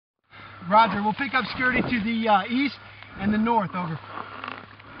Roger, we'll pick up security to the east and the north, over.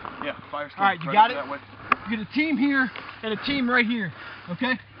 Yeah, fire's all right, you got it? You get a team here and a team right here,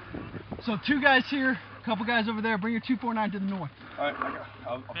 okay? So 2 guys here, a couple guys over there. Bring your 249 to the north. All right,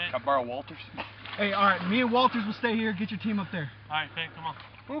 I'll borrow Walter's. Hey, all right, me and Walters will stay here. Get your team up there. All right, Finn, come on.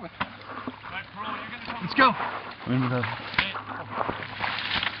 Move it. Right, Pearl, you're gonna come. Let's go. Hey.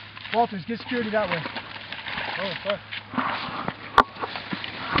 Walters, get security that way. Oh, sorry.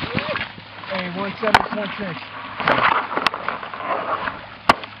 Hey, 1716.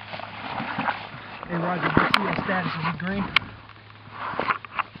 Hey, Roger, what's the status? Is it green?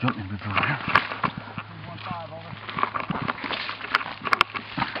 Don't need me over here. 315, over.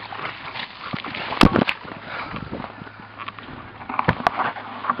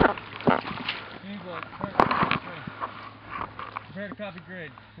 Prepare to copy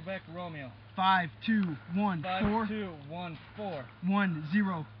grade. Quebec Romeo. 5214. 5214.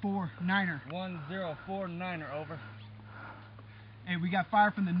 1049er. 1049er, over. Hey, we got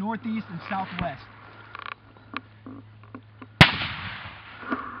fire from the northeast and southwest.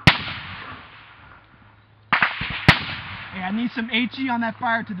 Hey, I need some HE on that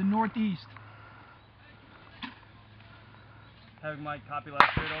fire to the northeast. Having Mike copy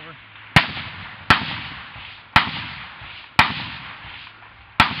last grade, over.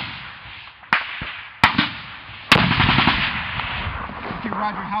 Okay,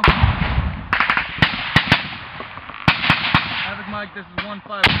 Roger, how Havoc Mike, this is 1-5.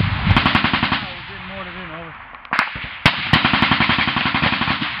 We're getting mortared in, over.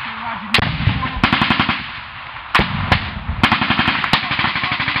 Okay, Roger, get the support up.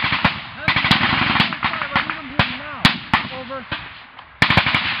 I need him here now. Over.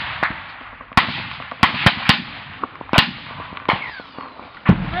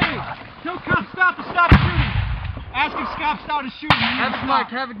 Hey, tell Cop Stop to stop shooting. Ask if Cop Stop is shooting.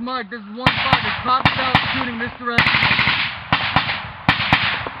 Havoc Mike, this is 1-5. It's Cop Stop shooting this direction.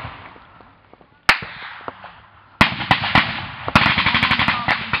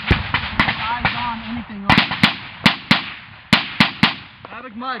 Eyes on anything, over.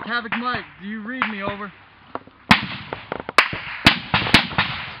 Havoc Mike, do you read me, over?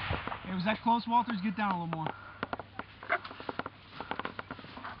 Hey, was that close, Walters? Get down a little more.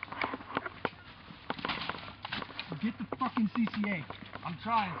 Get the fucking CCA. I'm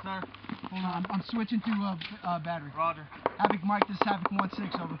trying, sir. Hold on, I'm switching to battery. Roger. Havoc Mike, this is Havoc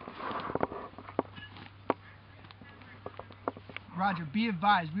 16, over. Roger, be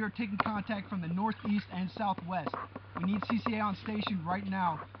advised, we are taking contact from the northeast and southwest. We need CCA on station right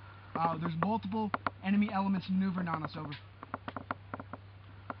now. There's multiple enemy elements maneuvering on us, over.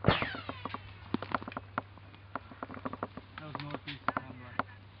 That was northeast on the right.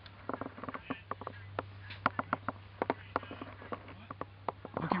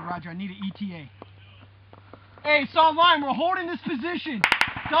 Okay, Roger, I need an ETA. Hey, it's online. We're holding this position.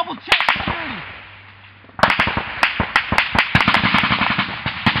 Double check security.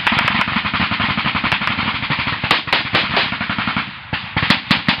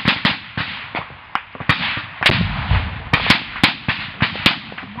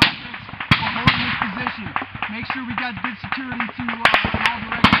 We're holding this position. Make sure we got good security to all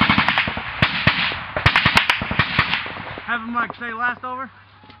directions. Havoc Mike, say last, over.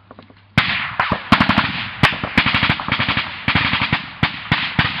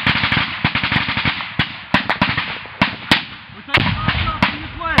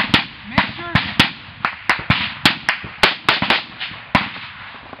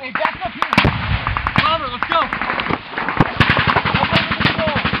 Hey, back up here. Robert, let's go. Up over the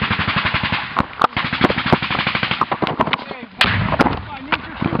floor. Hey, I need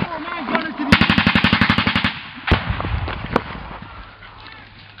your 249 gunner to the east.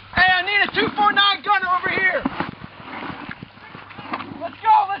 Hey, I need a 249 gunner over here. Let's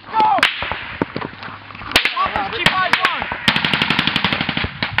go, let's go. Let's keep eyes on.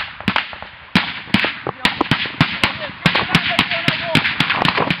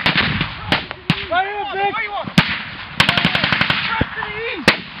 Right here, Big. Where you want? Press to the east.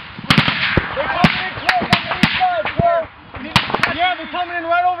 They're coming in close on the east side, bro. Yeah, they're coming in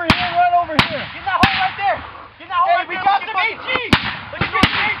right over here, right over here. Get in that hole right there. Get in that hole right there. Hey, we got some HGs. Let's get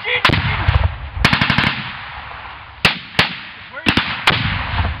some HGs. Where are you?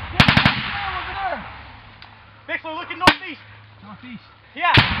 Yeah, over there. Bixler, looking northeast. Northeast?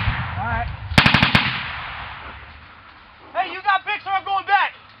 Yeah. All right. Hey, you got Bixler, I'm going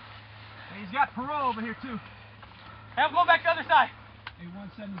back. Hey, he's got parole over here, too. Have him go back to the other side. Hey,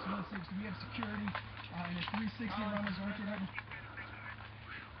 1716, do we have security? And a 360 around this orchard right now?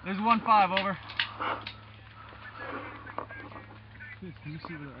 There's 1-5, over. Can you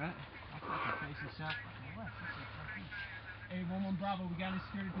see where they're at? Hey, 1-1 Bravo, we got it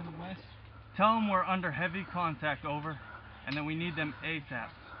skirted to the west. Tell them we're under heavy contact, over, and then we need them ASAP.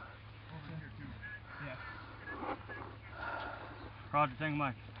 Over here too. Yeah. Roger, thank you,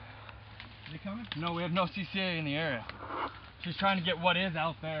 Mike. Are they coming? No, we have no CCA in the area. She's trying to get what is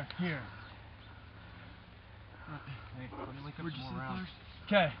out there here. Hey, let me link up some more rounds.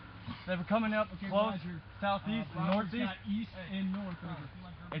 Okay, they were coming up close, Roger. southeast and Roger's northeast. got east and north over.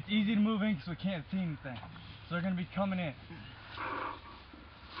 It's easy to move in because we can't see anything. So they're going to be coming in.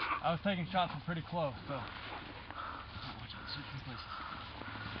 I was taking shots from pretty close, so.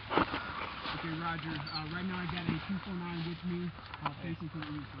 Okay, Roger. Right now I got a 249 with me, facing to the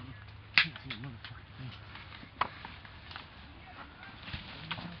east. Can't see a motherfucking thing.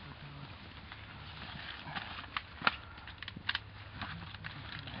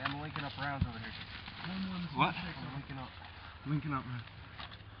 Hey, I'm linking up rounds over here. What? I'm linking up. Linking up, man.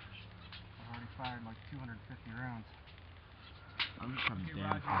 I've already fired like 250 rounds. I'm just trying to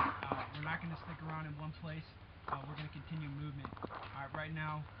Roger. We're not going to stick around in one place. We're going to continue movement. Alright, right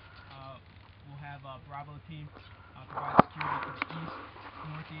now we'll have Bravo team provide security to the east,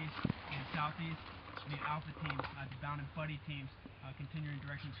 northeast, and southeast. And the Alpha team, the Bound and Buddy teams, continuing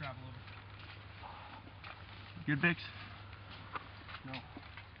direction travel over. Good, Bix? No.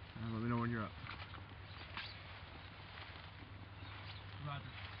 Let me know when you're up. Roger.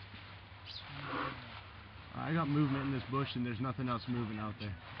 I got movement in this bush and there's nothing else moving out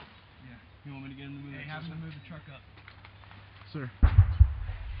there. Yeah. You want me to get in the movement? Hey, have them move the truck up. Sir.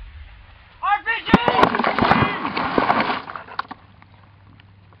 RPG!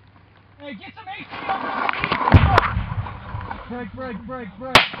 Hey, get some AC up Break. Don't worry, we're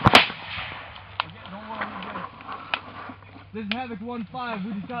good. This is Havoc 1-5.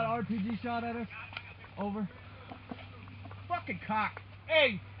 We just got an RPG shot at us. Over. Fucking cock.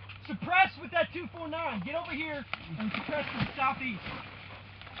 Hey, suppress with that 249. Get over here and suppress to the southeast.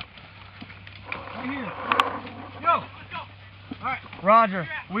 Right here. Yo, let's go. Alright. Roger.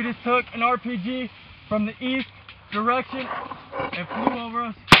 We just took an RPG from the east direction and flew over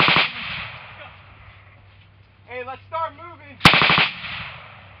us. Hey, let's start moving.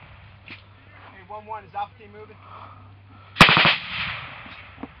 Hey, 1-1, is Alpha team moving?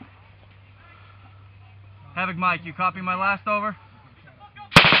 Havoc Mike, you copy my last over?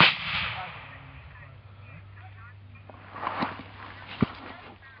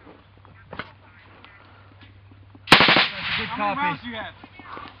 Good How copy. many rounds do you have?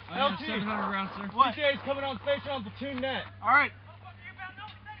 I have 700 rounds, sir. What? CCA is coming on station on platoon net. Alright.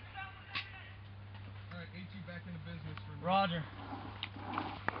 Alright, HE back into business for Roger.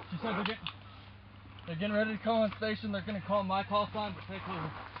 She said they're getting ready to call on station. They're going to call my call sign, but take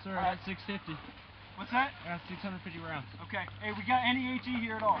over. Sir, Right. I got 650. What's that? I got 650 rounds. Okay. Hey, we got any HE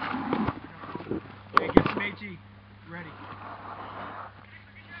here at all? Hey, get some HE. Ready.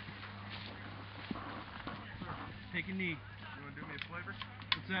 Take a knee. You want to do me a flavor?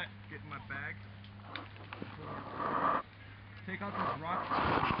 What's that? Get in my bag. Take out those rocks.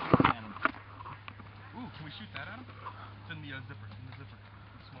 Ooh, can we shoot that at him? It's in the zipper. In the zipper.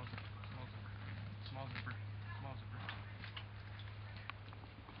 The small zipper. Small zipper. Small zipper. Small zipper.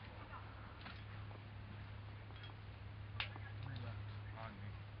 On me.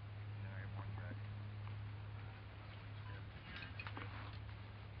 And then I have one back.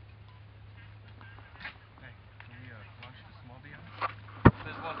 Hey, can we launch the small D on him?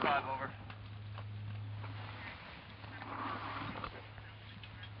 This 1-5 over.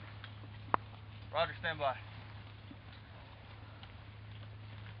 Roger, stand by.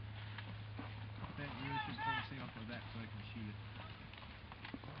 Really should pull this thing off of that so I can shoot it.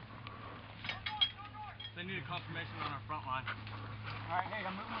 They need a confirmation on our front line. Alright, hey,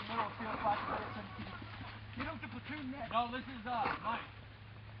 I'm moving in the middle of field flash. Get him to platoon net. No, this is Mike.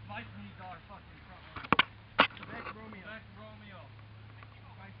 Mike needs our fucking front line. Quebec Romeo. Quebec Romeo.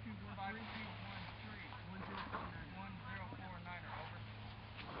 5213 1049er, over.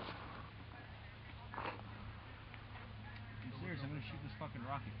 I'm serious, I'm gonna shoot this fucking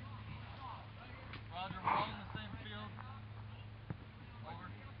rocket. Roger, we're all in the same field.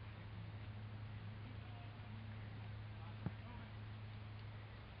 Over.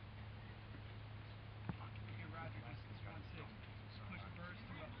 Okay, Roger, this is 1-6. Just push first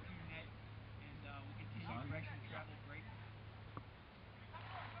to up to net, and we'll continue direction travel break.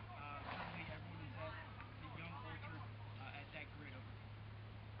 Currently, everyone is at the Young Orchard at that grid over.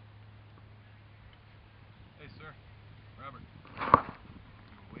 Hey, sir. Robert.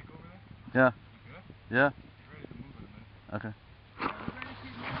 You awake over there? Yeah. You good? Yeah. Get ready to move in a minute. Okay. They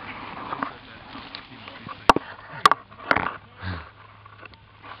said that. Keep me safe.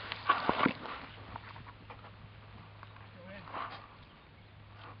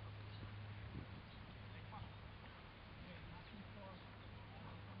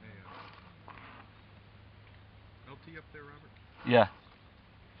 up there, Robert? Yeah.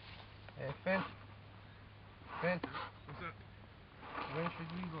 Hey, Finn. Finn, What's up? when should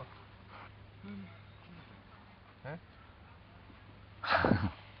we go? Huh?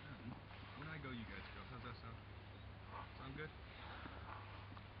 When I go, you guys go. How's that sound? Sound good?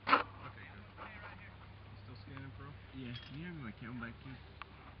 Okay, good. You still scanning, bro? Yeah, can you have my camera back, please?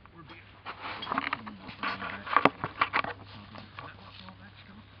 We're being. I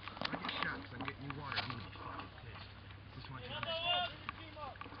get shot because I'm getting you water. I'm gonna be fucking pissed. Just want you to understand.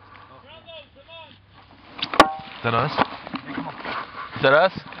 Is that us? Hey, come on. Is that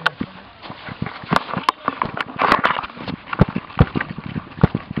us?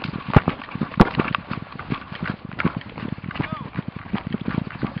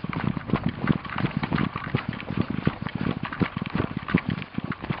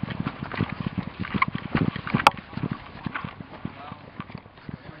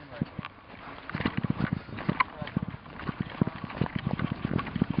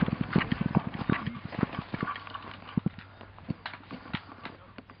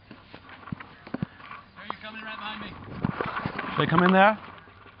 Should I come in there?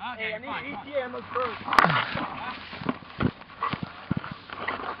 Okay, Hey, I need ETA ammo first.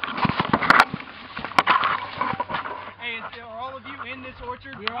 Hey, are all of you in this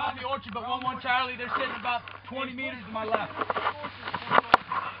orchard? We're on the orchard, but 1-1 Charlie, they're sitting about 20 meters to my left.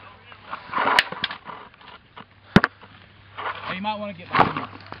 Hey, you might want to get behind me.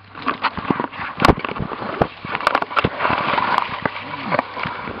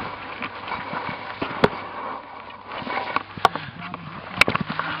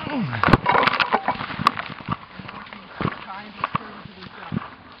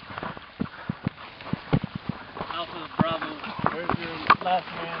 Alpha Bravo, where's your last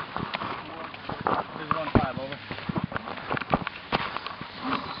man? This is 1-5, over.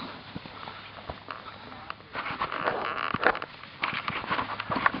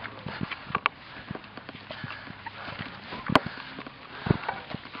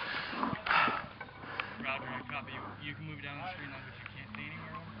 Roger, I copy. You can move down the screen line, but you can't see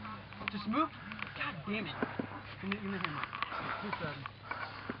anywhere, over. Just move. God damn it. Give me the hammer. 2-7.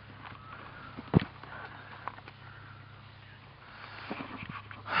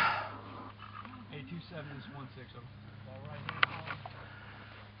 Hey, 2-7 is 1-6, over.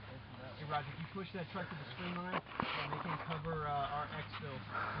 Hey, Roger, if you push that truck to the screen line, then they can cover our exfil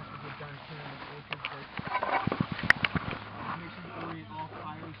once we get done clearing this orchard break. Make sure you orient all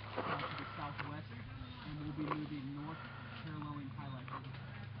fires to the southwest, and we'll be moving north, paralleling highlight.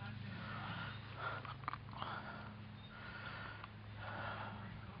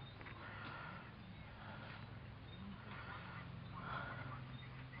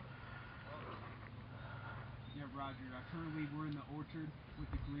 Yeah, Roger. Currently, we're in the orchard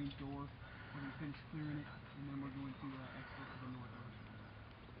with the green door. We're going to finish clearing it, and then we're going to exfil to the north. Over.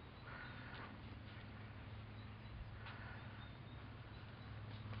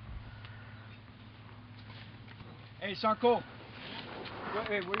 Hey, Sarko.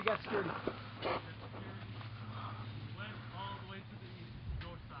 Hey, where you got security? Went all the way to the east,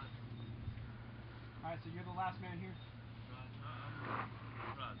 north side. Alright, so you're the last man here?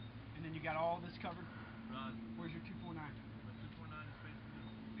 Right. And then you got all this covered? Right. Where's your 249? My 249 is facing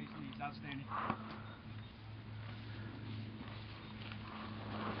east. Facing east, outstanding.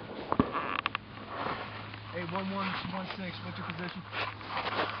 Hey, 1116, what's your position?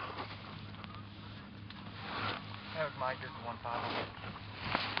 That was Mike, just 1-5.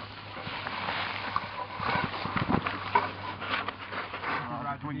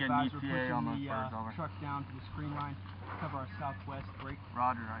 Roger, we get an ETA on those birds, over. Truck down to the screen line, cover our southwest break.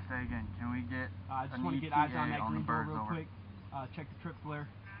 Roger, I say again, can we get I just want to get eyes on that green door real quick. Check the trip flare,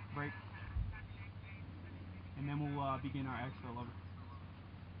 break. And then we'll begin our exfil, over.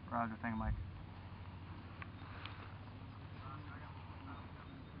 Roger, thank you, Mike.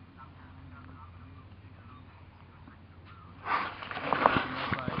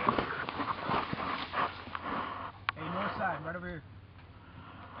 Hey, north side, right over here.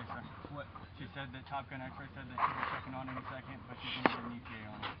 Hey, sir. What? She said that Top Gun X-ray said that she was checking on any second, but she's going to get an ETA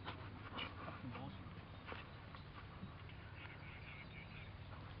on it. Fucking bullshit.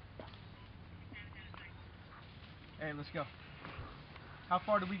 Hey, let's go. How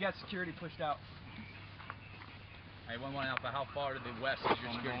far do we got security pushed out? Hey, 1-1 Alpha, how far to the west is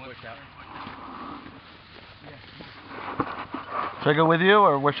your security pushed out? Yeah. Should I go with you,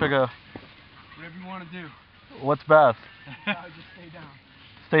 or where should I go? Whatever you want to do. What's best? Probably just stay down.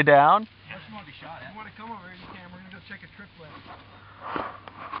 Stay down? Unless you want to be shot at. You want to come over here, you can. We're going to go check a trip flare.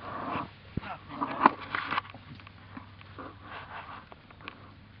 Not too bad.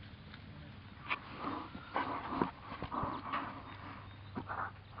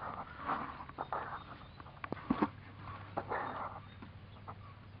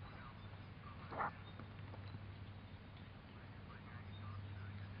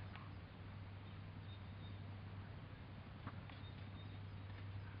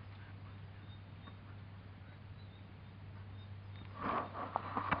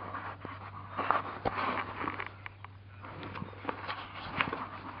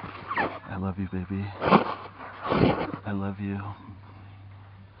 love you, baby. I love you.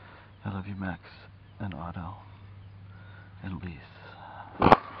 I love you, Max and Otto and Lise.